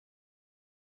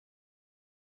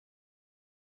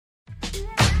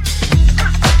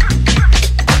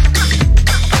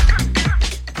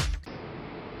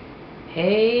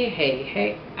Hey, hey,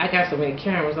 hey. I got so many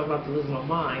cameras, I'm about to lose my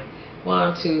mind.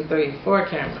 1, 2, 3, 4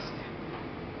 cameras.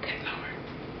 Good Lord.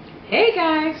 Hey,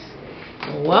 guys.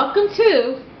 Welcome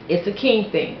to It's a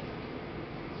King Thing.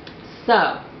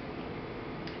 So,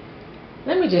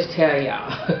 let me just tell y'all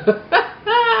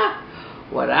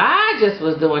what I just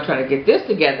was doing trying to get this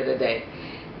together today.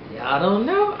 Y'all don't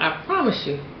know, I promise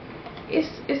you.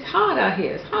 It's hard out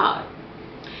here. It's hard.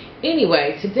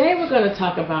 Anyway, today we're going to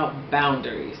talk about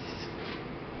boundaries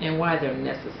and why they're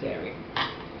necessary.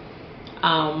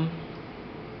 Y'all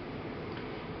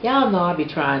know I be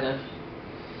trying to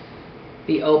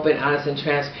be open, honest, and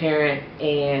transparent,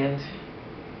 and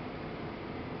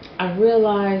I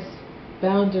realize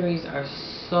boundaries are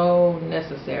so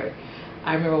necessary.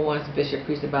 I remember once Bishop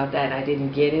preached about that and I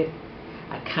didn't get it.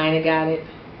 I kind of got it.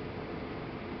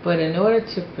 But in order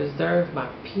to preserve my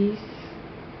peace,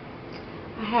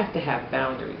 I have to have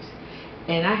boundaries.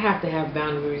 And I have to have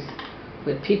boundaries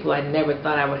with people I never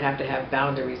thought I would have to have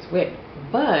boundaries with.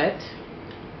 But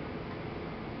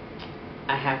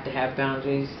I have to have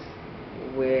boundaries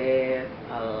with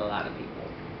a lot of people.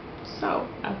 So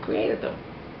I've created them.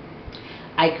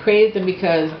 I created them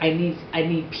because I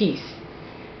need peace.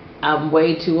 I'm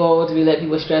way too old to be letting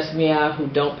people stress me out who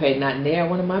don't pay not near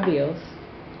one of my bills.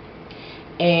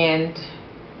 And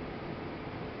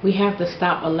we have to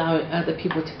stop allowing other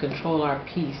people to control our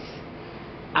peace.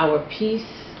 Our peace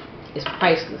is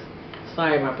priceless.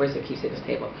 Sorry, my bracelet keeps hitting this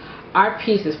table. Our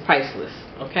peace is priceless,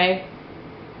 okay?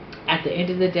 At the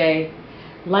end of the day,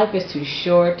 life is too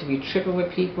short to be tripping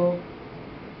with people,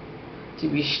 to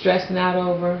be stressing out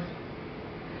over,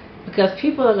 because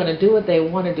people are going to do what they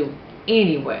want to do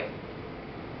anyway.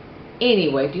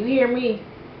 Anyway, do you hear me?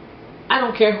 I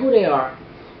don't care who they are.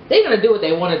 They're going to do what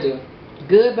they want to do.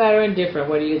 Good, bad, or indifferent,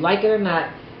 whether you like it or not,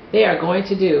 they are going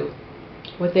to do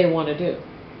what they want to do.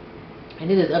 And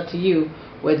it is up to you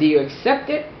whether you accept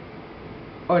it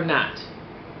or not.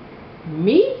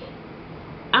 Me,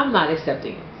 I'm not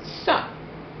accepting it. So,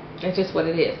 that's just what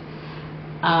it is.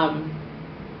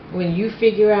 When you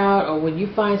figure out or when you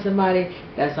find somebody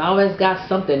that's always got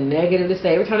something negative to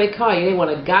say, every time they call you, they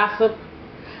want to gossip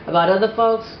about other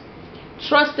folks,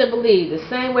 trust and believe. The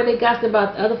same way they gossip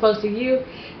about other folks to you,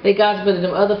 they gossip to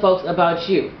them other folks about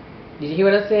you. Did you hear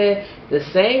what I said? The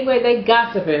same way they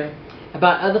gossiping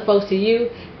about other folks to you,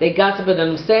 they gossip to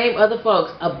them same other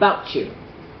folks about you.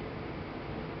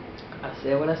 I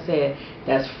said what I said.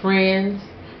 That's friends,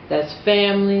 that's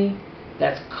family,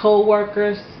 that's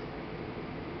co-workers.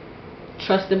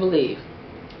 Trust and believe.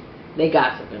 They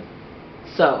gossiping.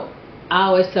 So, I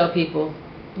always tell people,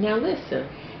 now listen,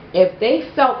 if they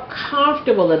felt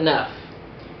comfortable enough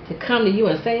to come to you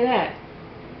and say that,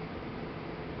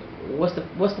 what's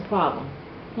the problem?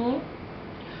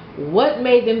 What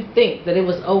made them think that it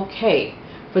was okay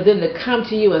for them to come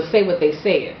to you and say what they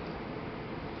said?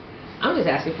 I'm just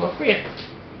asking for a friend.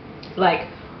 Like,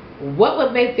 what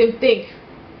would make them think,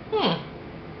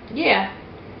 yeah,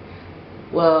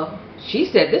 well, she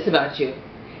said this about you.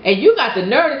 And you got the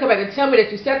nerve to come back and tell me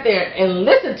that you sat there and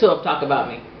listened to them talk about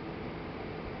me.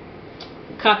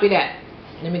 Copy that.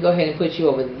 Let me go ahead and put you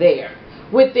over there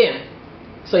with them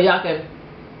so y'all can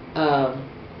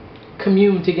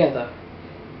commune together.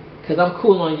 Because I'm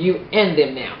cool on you and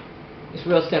them now. It's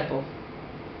real simple.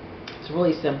 It's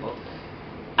really simple.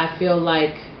 I feel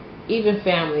like even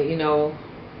family, you know,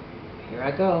 here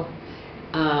I go.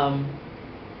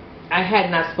 I had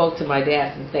not spoke to my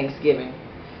dad since Thanksgiving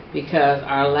because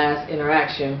our last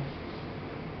interaction,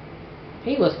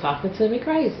 he was talking to me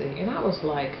crazy. And I was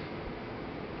like,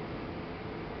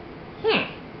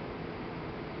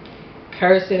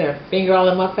 cursing and finger all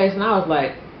in my face. And I was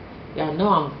like, y'all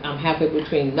know I'm halfway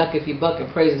between knuck if you buck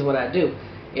and praise is what I do.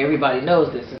 Everybody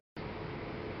knows this.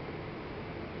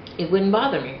 It wouldn't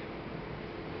bother me.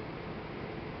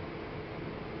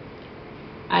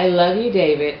 I love you,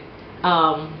 David.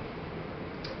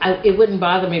 It wouldn't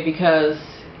bother me because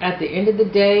at the end of the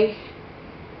day,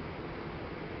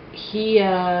 he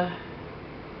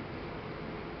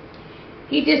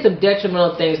did some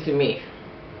detrimental things to me.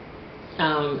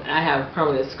 I have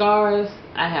permanent scars.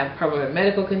 I have permanent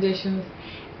medical conditions.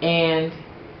 And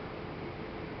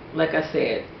like I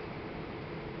said,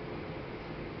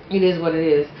 it is what it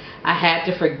is. I had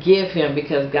to forgive him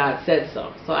because God said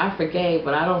so. So I forgave,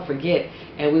 but I don't forget.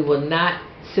 And we will not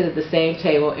sit at the same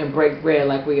table and break bread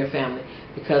like we're your family,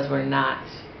 because we're not.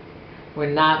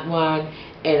 We're not one,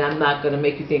 and I'm not going to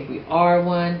make you think we are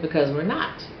one, because we're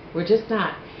not. We're just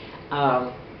not.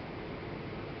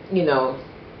 You know,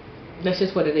 that's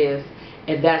just what it is.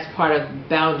 And that's part of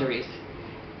boundaries.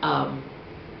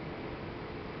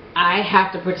 I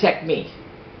have to protect me.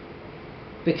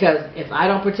 Because if I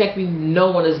don't protect me,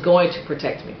 no one is going to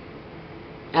protect me.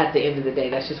 At the end of the day,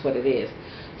 that's just what it is.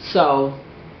 So,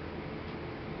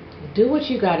 do what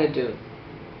you got to do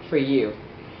for you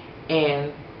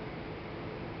and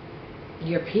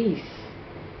your peace,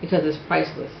 because it's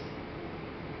priceless.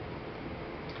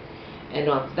 And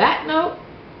on that note,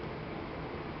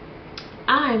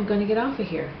 I'm going to get off of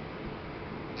here.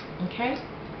 Okay?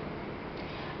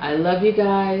 I love you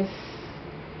guys.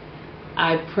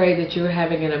 I pray that you're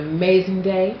having an amazing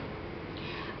day.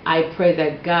 I pray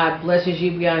that God blesses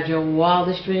you beyond your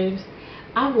wildest dreams.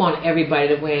 I want everybody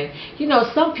to win. You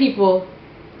know, some people,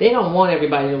 they don't want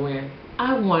everybody to win.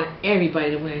 I want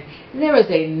everybody to win. There is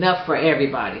enough for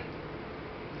everybody.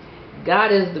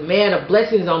 God is the man of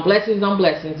blessings on blessings on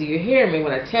blessings. Do you hear me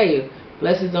when I tell you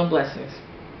blessings on blessings?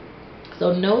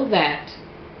 So know that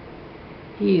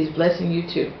He is blessing you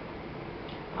too.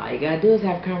 All you got to do is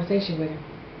have a conversation with Him.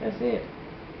 That's it.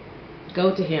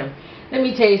 Go to Him. Let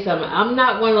me tell you something. I'm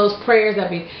not one of those prayers that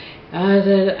be,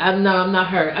 I'm not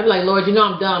hurt. I'm like, Lord, you know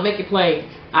I'm dumb. Make it plain.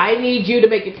 I need you to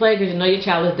make it plain because you know your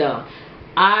child is dumb.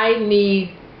 I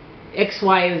need X,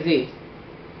 Y, and Z.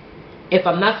 If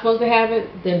I'm not supposed to have it,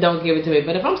 then don't give it to me.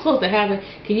 But if I'm supposed to have it,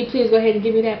 can you please go ahead and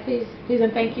give me that, please? Please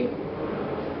and thank you.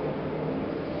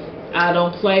 I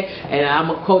don't play. And I'm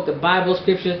going to quote the Bible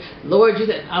scriptures. Lord,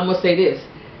 I'm going to say this.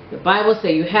 The Bible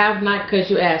says you have not because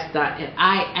you ask not. And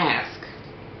I ask.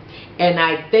 And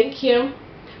I thank Him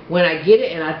when I get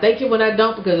it. And I thank Him when I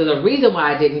don't, because there's a reason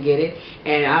why I didn't get it.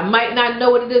 And I might not know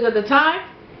what it is at the time.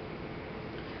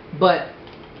 But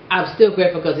I'm still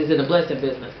grateful because He's in the blessing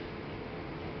business.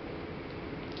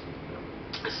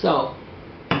 So,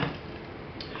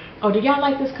 oh, do y'all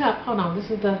like this cup? Hold on, this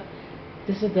is the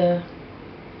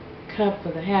cup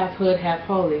for the half hood, half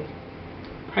holy.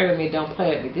 Pray with me, don't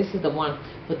play with me. This is the one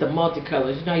with the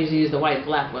multicolors. You know, I usually use the white and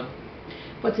black one,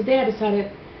 but today I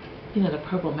decided, you know, the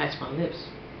purple matched my lips.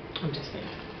 I'm just saying.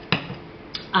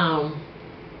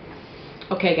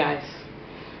 Okay, guys.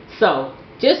 So,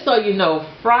 just so you know,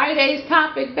 Friday's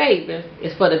topic, baby,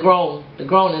 is for the grown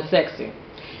and sexy.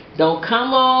 Don't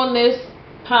come on this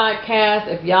podcast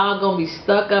if y'all gonna be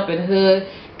stuck up in hood,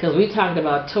 because we talking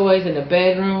about toys in the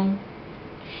bedroom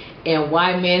and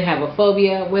why men have a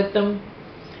phobia with them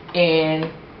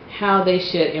and how they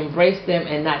should embrace them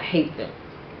and not hate them.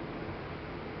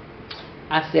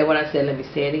 I said what I said, let me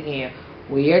say it again.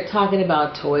 We are talking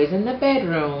about toys in the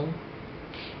bedroom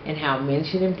and how men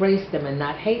should embrace them and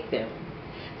not hate them.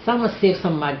 So I'm gonna see if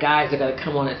some of my guys are gonna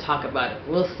come on and talk about it.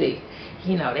 We'll see.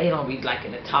 You know, they don't be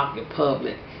liking to talk in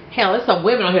public. Hell, there's some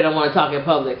women on here that want to talk in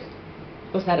public.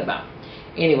 What's that about?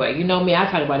 Anyway, you know me, I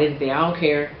talk about anything. I don't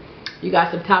care. You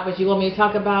got some topics you want me to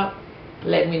talk about?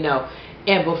 Let me know.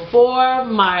 And before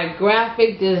my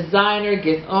graphic designer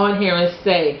gets on here and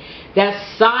say,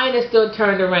 that sign is still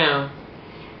turned around.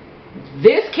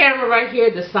 This camera right here,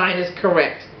 the sign is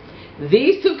correct.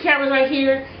 These two cameras right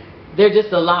here, they're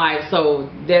just alive. So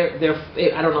they're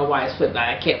I don't know why it's flipped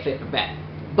back. I can't flip it back.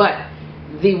 But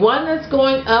the one that's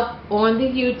going up on the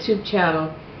YouTube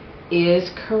channel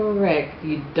is correct.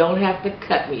 You don't have to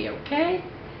cut me, okay?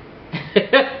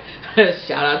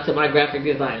 Shout out to my graphic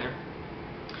designer.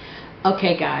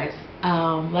 Okay, guys.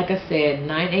 Like I said,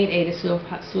 988 is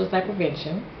suicide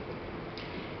prevention.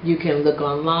 You can look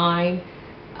online.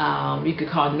 You can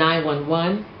call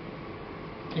 911,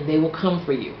 and they will come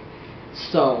for you.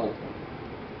 So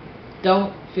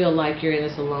don't feel like you're in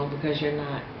this alone, because you're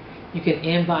not. You can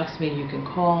inbox me, you can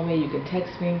call me, you can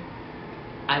text me.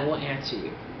 I will answer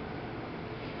you.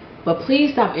 But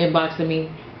please stop inboxing me,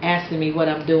 asking me what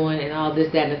I'm doing and all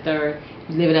this, that, and the third.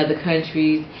 You live in other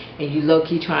countries and you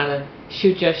low-key trying to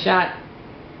shoot your shot.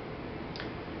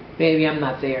 Baby, I'm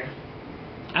not there.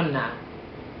 I'm not.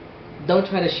 Don't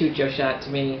try to shoot your shot to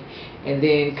me and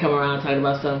then come around talking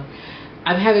about some.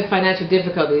 I'm having financial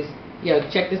difficulties. Yo,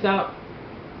 check this out.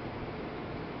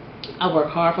 I work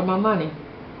hard for my money.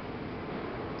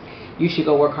 You should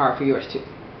go work hard for yours too.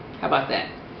 How about that?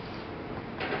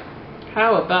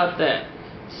 How about that?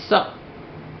 So,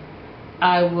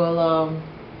 I will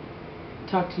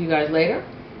talk to you guys later.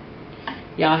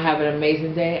 Y'all have an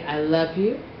amazing day. I love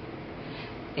you.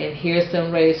 And here's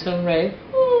some Ray, some Ray.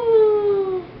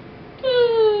 Ooh,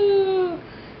 ooh,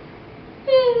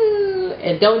 ooh.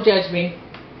 And don't judge me.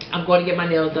 I'm going to get my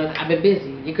nails done. I've been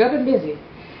busy. Your girl been busy.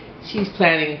 She's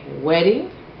planning wedding.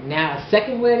 Now a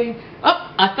second wedding.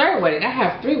 Oh, a third wedding. I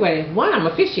have 3 weddings. 1 I'm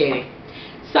officiating.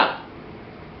 So,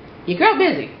 your girl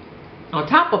busy. On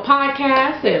top of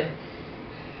podcasts and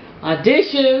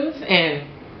auditions and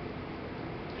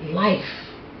life.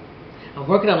 I'm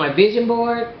working on my vision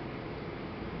board.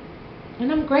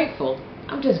 And I'm grateful.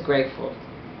 I'm just grateful.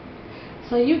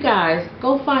 So you guys,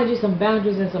 go find you some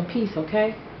boundaries and some peace,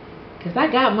 okay? Because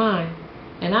I got mine.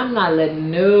 And I'm not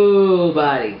letting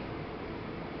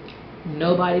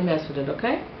nobody mess with it,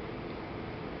 okay?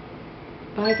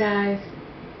 Bye, guys.